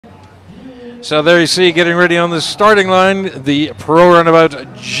So there you see, getting ready on the starting line, the Pro Runabout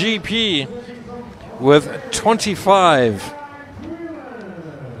GP with 25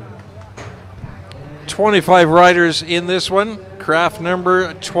 riders in this one. Craft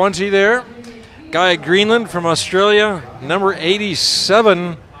number 20 there. Guy Greenland from Australia. Number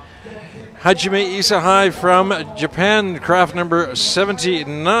 87, Hajime Isahai from Japan. Craft number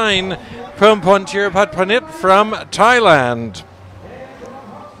 79, Pumpontir Patpanit from Thailand.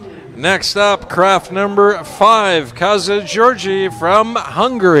 Next up, craft number 5, Kaza Georgi from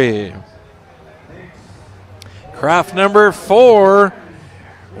Hungary. Craft number 4,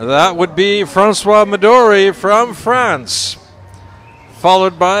 that would be Francois Midori from France.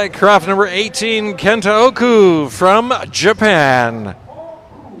 Followed by craft number 18, Kenta Oku from Japan.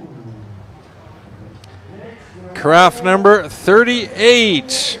 Craft number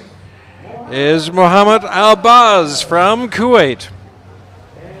 38 is Mohammed Albaz from Kuwait.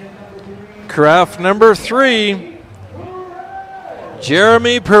 Craft number 3,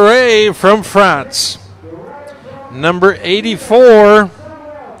 Jeremy Perret from France. Number 84.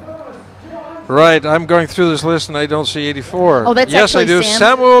 Right, I'm going through this list and I don't see 84. Oh, that's yes, I do. Sam.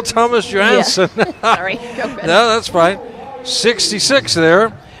 Samuel Thomas Johansson. Yeah. Sorry. Go ahead. No, that's fine. 66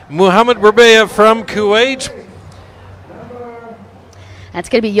 there. Muhammad Berbeya from Kuwait. That's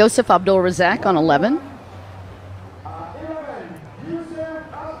going to be Yosef Abdul Razak on 11.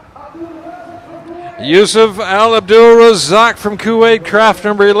 Yusuf Al Abdul Razak from Kuwait, craft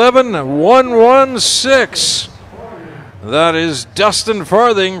number 11, 116. That is Dustin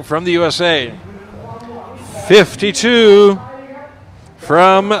Farthing from the USA. 52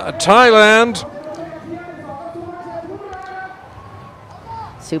 from Thailand.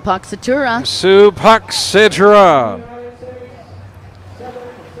 Supak Satura. Supak Satura.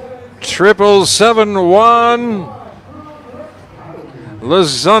 7771.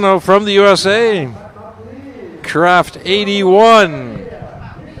 Lozano from the USA. Craft 81.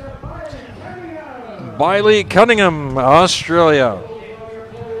 Biley Cunningham, Australia.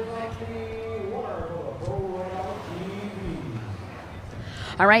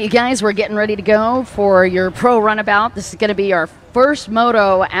 All right, you guys, we're getting ready to go for your Pro Runabout. This is going to be our first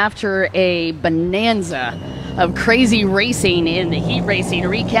moto after a bonanza of crazy racing in the heat racing. A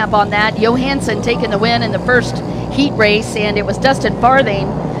recap on that, Johansson taking the win in the first heat race, and it was Dustin Farthing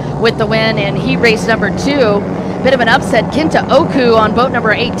with the win in heat race number 2. Bit of an upset. Kenta Oku on boat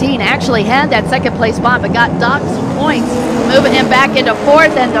number 18 actually had that second place spot, but got docked some points, moving him back into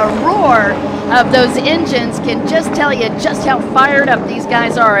 4th, and the roar of those engines can just tell you just how fired up these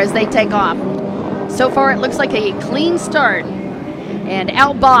guys are as they take off. So far, it looks like a clean start. And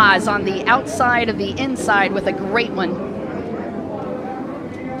Albaz on the outside of the inside with a great one.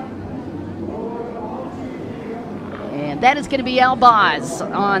 And that is going to be Albaz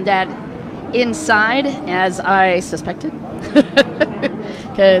on that inside, as I suspected,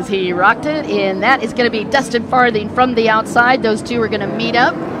 because he rocked it. And that is going to be Dustin Farthing from the outside. Those two are going to meet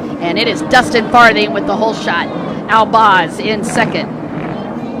up, and it is Dustin Farthing with the whole shot. Albaz in second.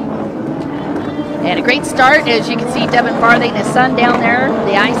 And a great start, as you can see Devin Farthing, his son down there,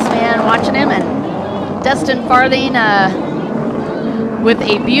 the Iceman, watching him, and Dustin Farthing with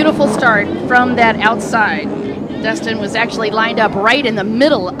a beautiful start from that outside. Dustin was actually lined up right in the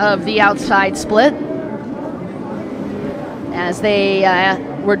middle of the outside split as they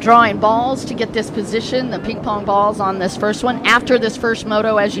were drawing balls to get this position, the ping pong balls on this first one. After this first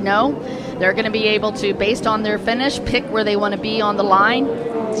moto, as you know, they're going to be able to, based on their finish, pick where they want to be on the line.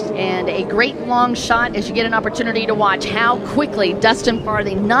 And a great long shot as you get an opportunity to watch how quickly Dustin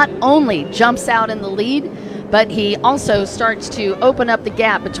Farthing not only jumps out in the lead, but he also starts to open up the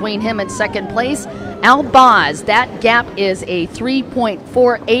gap between him and second place. Albaz, that gap is a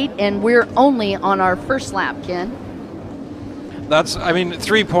 3.48, and we're only on our first lap, Ken. That's, I mean,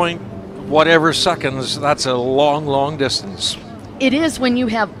 3 point whatever seconds, that's a long, long distance. It is when you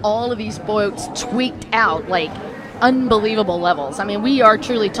have all of these boats tweaked out, like unbelievable levels. I mean, we are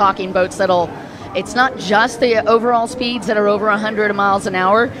truly talking boats that'll, it's not just the overall speeds that are over 100 miles an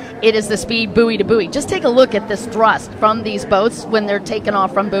hour, it is the speed buoy to buoy. Just take a look at this thrust from these boats when they're taking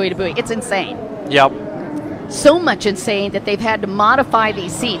off from buoy to buoy. It's insane. Yep. So much insane that they've had to modify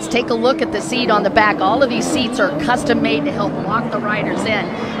these seats. Take a look at the seat on the back. All of these seats are custom made to help lock the riders in,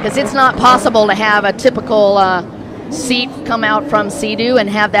 because it's not possible to have a typical seat come out from Sea-Doo and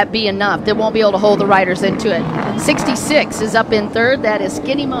have that be enough. They won't be able to hold the riders into it. 66 is up in third. That is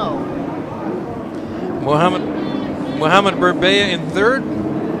Skinny Mo. Muhammad Berbeya in third.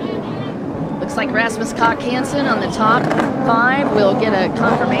 Looks like Rasmus Koch Hansen on the top 5. We'll get a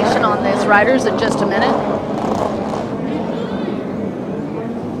confirmation on those riders in just a minute.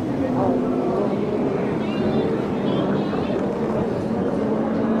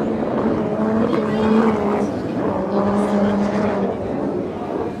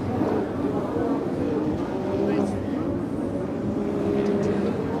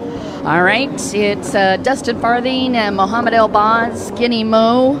 All right, it's Dustin Farthing and Mohammed El Baz, Skinny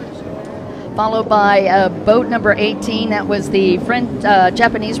Mo, followed by boat number 18. That was the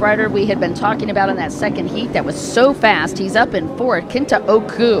Japanese rider we had been talking about in that second heat. That was so fast. He's up in fourth, Kenta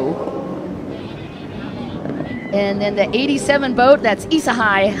Oku. And then the 87 boat, that's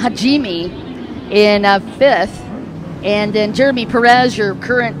Isahai Hajime in fifth. And then Jeremy Perez, your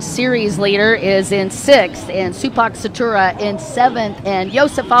current series leader, is in sixth, and Supak Satura in seventh, and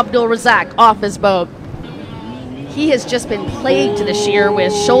Yosef Abdul Razak off his boat. He has just been plagued this year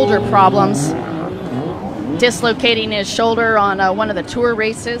with shoulder problems, dislocating his shoulder on one of the tour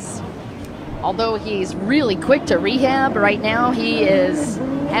races. Although he's really quick to rehab, right now he is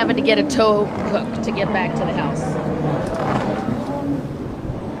having to get a tow hook to get back to the house.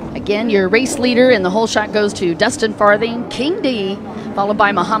 Again, your race leader in the whole shot goes to Dustin Farthing, King D, followed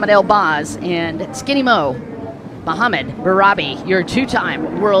by Mohammed El Baz and Skinny Mo. Mohammed Barabi, your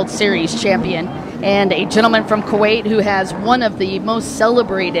two-time World Series champion, and a gentleman from Kuwait who has one of the most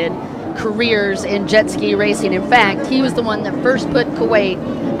celebrated careers in jet ski racing. In fact, he was the one that first put Kuwait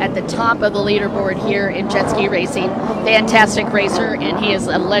at the top of the leaderboard here in jet ski racing. Fantastic racer, and he is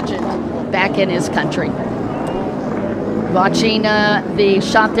a legend back in his country. Watching the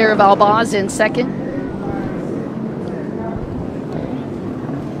shot there of Albaz in second.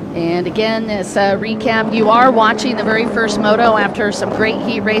 And again, this recap, you are watching the very first moto after some great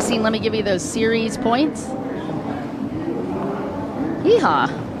heat racing. Let me give you those series points.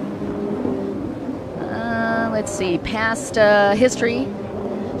 Yeehaw. Let's see, past history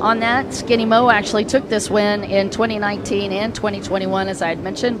on that. Skinny Mo actually took this win in 2019 and 2021, as I had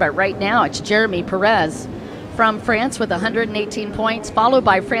mentioned, but right now it's Jeremy Perez from France with 118 points, followed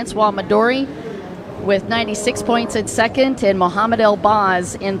by Francois Midori with 96 points in second, and Mohammed El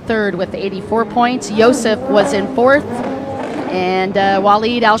Baz in third with 84 points. Yosef was in fourth, and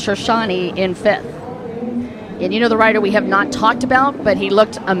Walid Al-Sharshani in fifth. And you know the rider we have not talked about, but he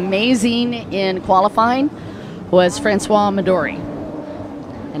looked amazing in qualifying, was Francois Midori.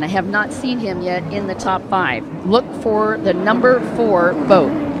 And I have not seen him yet in the top 5. Look for the number 4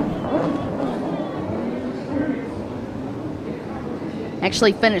 boat.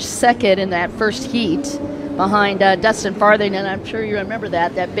 Actually finished second in that first heat behind Dustin Farthing, and I'm sure you remember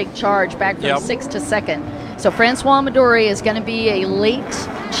that big charge back from sixth to second. So Francois Midori is going to be a late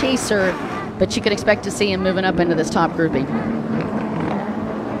chaser, but you could expect to see him moving up into this top grouping.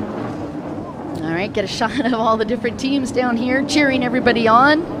 All right, get a shot of all the different teams down here cheering everybody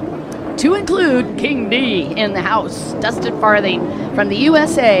on, to include King D in the house, Dustin Farthing from the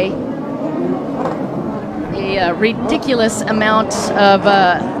USA. A ridiculous amount of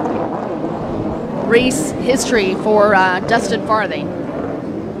race history for Dustin Farthing.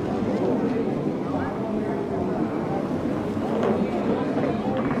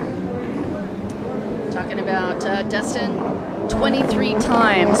 Talking about Dustin, 23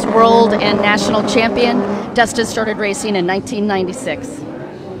 times world and national champion. Dustin started racing in 1996.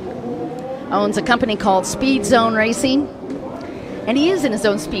 Owns a company called Speed Zone Racing. And he is in his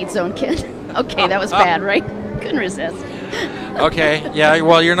own Speed Zone, kid. Okay, that was bad, right? Couldn't resist. Okay, yeah,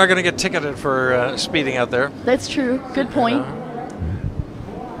 well, you're not going to get ticketed for speeding out there. That's true. Good point.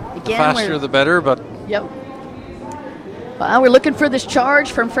 The faster the better, but... Yep. Well, we're looking for this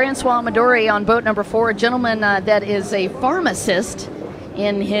charge from Francois Midori on boat number 4, a gentleman that is a pharmacist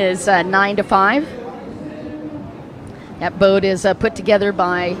in his 9 to 5. That boat is put together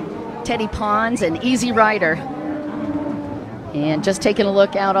by Teddy Pons and Easy Rider. And just taking a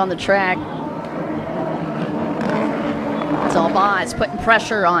look out on the track, it's Albaz putting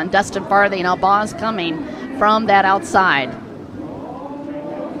pressure on Dustin Farthing. Albaz coming from that outside.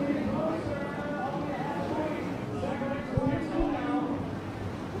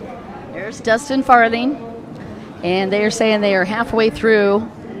 There's Dustin Farthing, and they are saying they are halfway through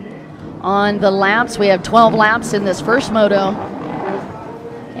on the laps. We have 12 laps in this first moto.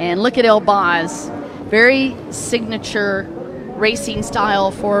 And look at Albaz, very signature racing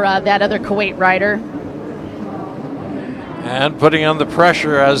style for that other Kuwait rider. And putting on the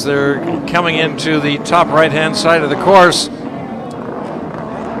pressure as they're coming into the top right-hand side of the course.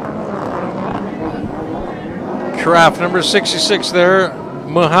 Carafe number 66 there,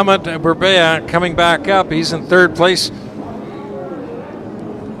 Mohammed Berbea coming back up. He's in third place.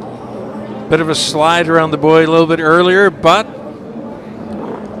 Bit of a slide around the buoy a little bit earlier, but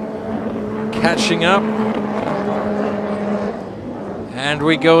catching up. And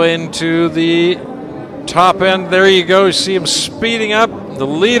we go into the top end. There you go. See him speeding up. The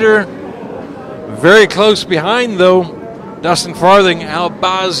leader very close behind, though. Dustin Farthing.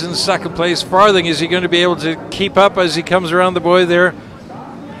 Albaz in second place. Farthing, is he going to be able to keep up as he comes around the buoy there?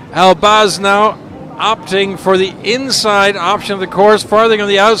 Albaz now opting for the inside option of the course, farthing on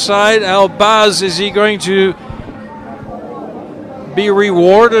the outside. Albaz, is he going to be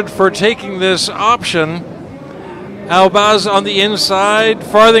rewarded for taking this option? Albaz on the inside,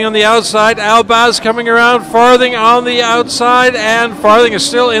 farthing on the outside. Albaz coming around, farthing on the outside, and farthing is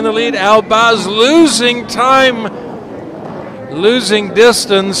still in the lead. Albaz losing time, losing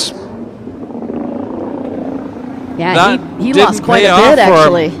distance. Yeah, he lost quite a bit,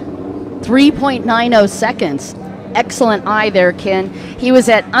 actually. 3.90 seconds. Excellent eye there, Ken. He was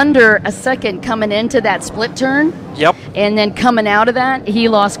at under a second coming into that split turn. Yep. And then coming out of that, he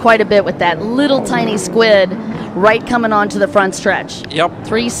lost quite a bit with that little tiny squid right coming onto the front stretch. Yep.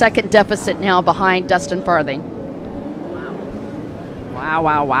 3-second deficit now behind Dustin Farthing. Wow,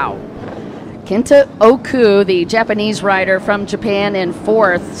 wow, wow. Kenta Oku, the Japanese rider from Japan, in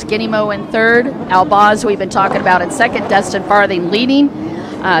fourth. Skinny Mo in third. Albaz, we've been talking about, in second. Dustin Farthing leading.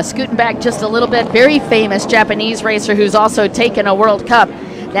 Scooting back just a little bit. Very famous Japanese racer who's also taken a World Cup.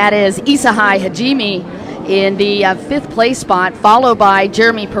 That is Isahai Hajime in the fifth place spot, followed by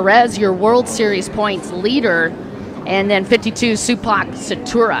Jeremy Perez, your World Series points leader, and then 52 Supak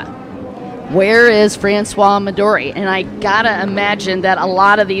Satura. Where is Francois Midori? And I gotta imagine that a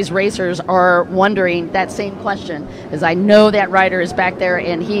lot of these racers are wondering that same question, as I know that rider is back there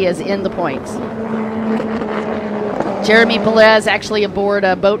and he is in the points. Jeremy Perez actually aboard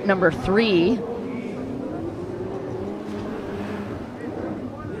boat number 3.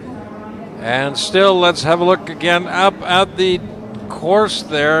 And still, let's have a look again up at the course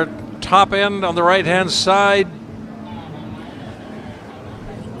there. Top end on the right-hand side.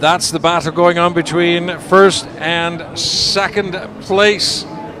 That's the battle going on between first and second place.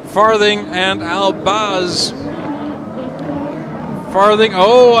 Farthing and Albaz. Farthing,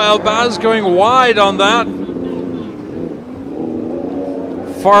 Albaz going wide on that.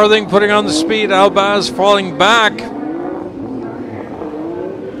 Farthing putting on the speed, Albaz falling back.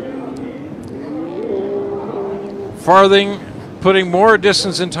 Farthing putting more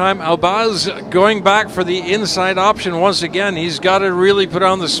distance in time. Albaz going back for the inside option once again. He's got to really put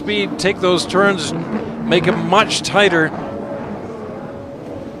on the speed, take those turns, make it much tighter.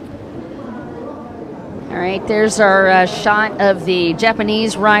 All right, there's our shot of the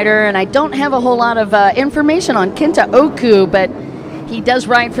Japanese rider, and I don't have a whole lot of information on Kenta Oku, but he does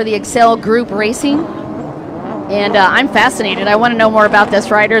ride for the Excel Group Racing, and I'm fascinated. I want to know more about this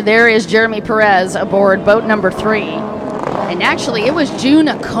rider. There is Jeremy Perez aboard boat number 3. And actually, it was Jun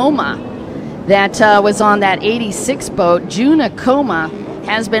Akoma that was on that 86 boat. Jun Akoma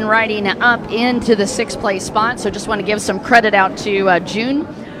has been riding up into the 6th place spot, so just want to give some credit out to Jun,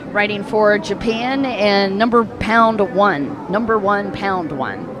 riding for Japan, and number one, pound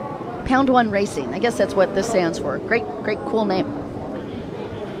one racing. I guess that's what this stands for. Great cool name.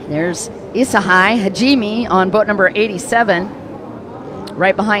 There's Isahai Hajime on boat number 87,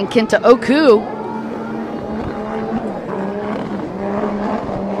 right behind Kenta Oku.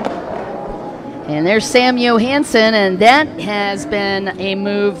 And there's Sam Johansson, and that has been a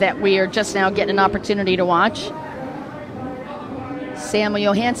move that we are just now getting an opportunity to watch. Sam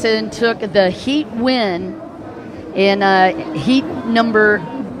Johansson took the heat win in heat number,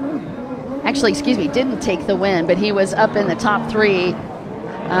 actually, excuse me, didn't take the win, but he was up in the top 3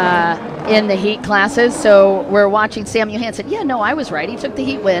 in the heat classes. So we're watching Sam Johansson. Yeah, no, I was right. He took the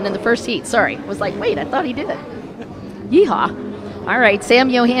heat win in the first heat. Sorry. I was like, wait, I thought he did. Yeehaw. All right, Sam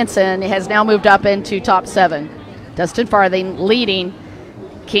Johansson has now moved up into top 7. Dustin Farthing leading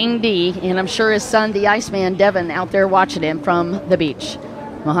King D, and I'm sure his son, the Iceman, Devin, out there watching him from the beach.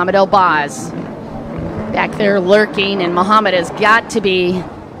 Mohamed Elbaz back there lurking, and Mohamed has got to be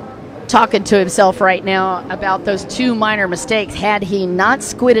talking to himself right now about those 2 minor mistakes. Had he not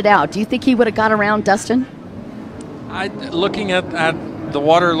squidded out, do you think he would have got around Dustin? Looking at the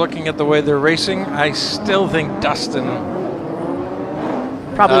water, looking at the way they're racing, I still think Dustin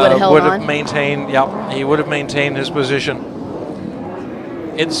probably would have held on. Maintained. Yeah, he would have maintained his position.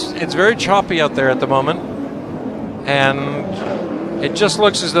 It's very choppy out there at the moment, and it just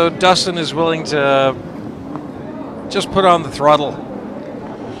looks as though Dustin is willing to just put on the throttle.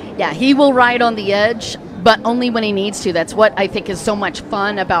 Yeah, he will ride on the edge, but only when he needs to. That's what I think is so much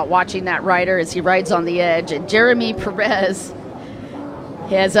fun about watching that rider, is he rides on the edge. And Jeremy Perez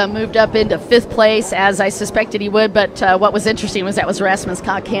has moved up into 5th place, as I suspected he would, but what was interesting was that was Rasmus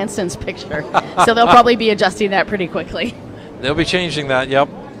Koch Hansen's picture. So they'll probably be adjusting that pretty quickly. They'll be changing that, yep.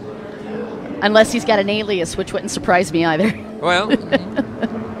 Unless he's got an alias, which wouldn't surprise me either. Well.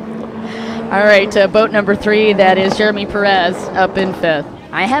 All right, boat number 3, that is Jeremy Perez up in 5th.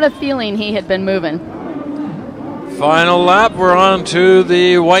 I had a feeling he had been moving. Final lap. We're on to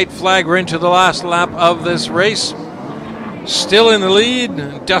the white flag. We're into the last lap of this race. Still in the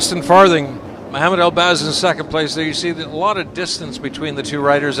lead, Dustin Farthing. Mohamed Elbaz in second place. There you see a lot of distance between the two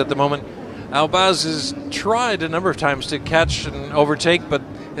riders at the moment. Elbaz has tried a number of times to catch and overtake, but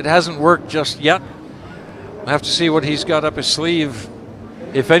it hasn't worked just yet. We'll have to see what he's got up his sleeve,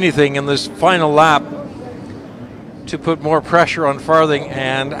 if anything, in this final lap to put more pressure on Farthing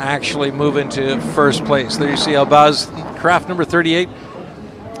and actually move into first place. There you see Elbaz, craft number 38,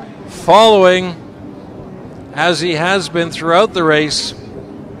 following as he has been throughout the race.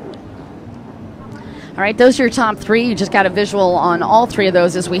 All right, those are your top three. You just got a visual on all three of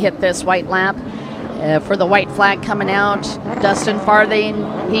those as we hit this white lap. For the white flag coming out, Dustin Farthing,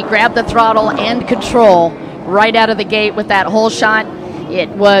 he grabbed the throttle and control right out of the gate with that hole shot. It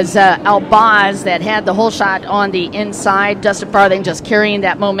was Elbaz that had the hole shot on the inside. Dustin Farthing just carrying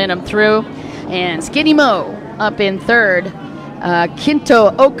that momentum through. And Skinny Mo up in third.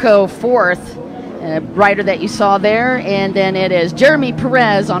 Kinto Oko fourth, rider that you saw there. And then it is Jeremy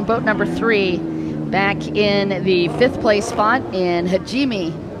Perez on boat number 3 back in the 5th place spot. And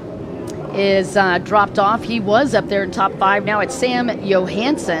Hajime is dropped off. He was up there in top 5. Now it's Sam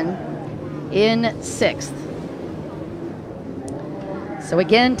Johansson in 6th. So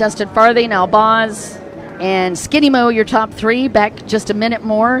again, Dustin Farthing, Elbaz, and Skinny Mo, your top 3. Back just a minute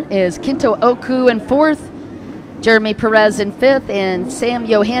more is Kinto Oku in 4th, Jeremy Perez in 5th, and Sam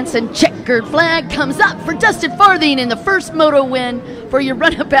Johansson. Checkered flag comes up for Dustin Farthing in the first moto win for your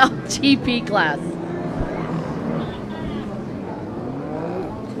runabout GP class.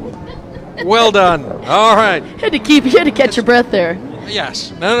 Well done. All right. You had to catch your breath there.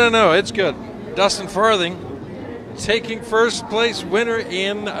 Yes. No, it's good. Dustin Farthing taking first place, winner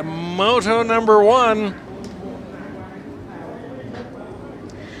in moto number 1.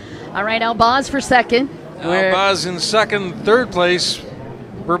 All right, Elbaz for second. Elbaz in second, third place.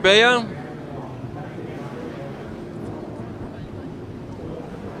 Burbea.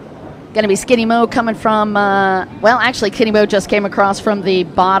 Going to be Skinny Mo coming from, well, actually, Skinny Mo just came across from the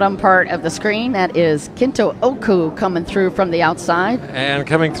bottom part of the screen. That is Kinto Oku coming through from the outside. And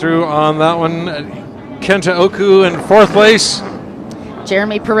coming through on that one, Kenta Oku in 4th place.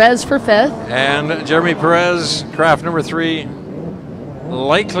 Jeremy Perez for 5th. And Jeremy Perez, craft number 3,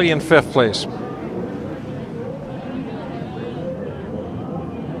 likely in 5th place.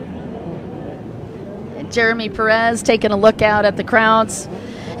 And Jeremy Perez taking a look out at the crowds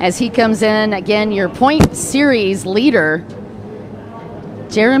as he comes in. Again, your point series leader,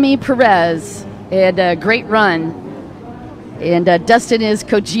 Jeremy Perez, had a great run. And Dustin is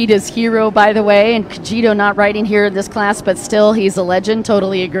Kojita's hero, by the way, and Kojito not riding here in this class, but still, he's a legend.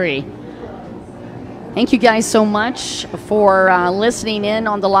 Totally agree. Thank you guys so much for listening in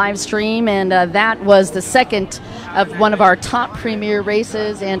on the live stream, and that was the second of one of our top premier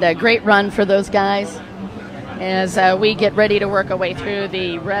races, and a great run for those guys as we get ready to work our way through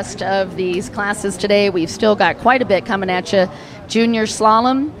the rest of these classes today. We've still got quite a bit coming at you. Junior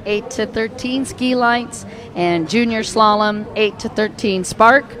Slalom, 8 to 13 ski lights, and Junior Slalom, 8 to 13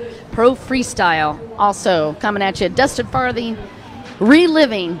 Spark. Pro Freestyle also coming at you. Dustin Farthing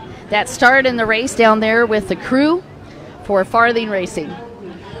reliving that start in the race down there with the crew for Farthing Racing.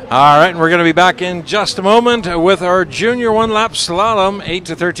 All right, and we're going to be back in just a moment with our Junior 1-lap Slalom 8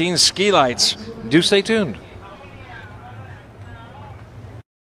 to 13 ski lights. Do stay tuned.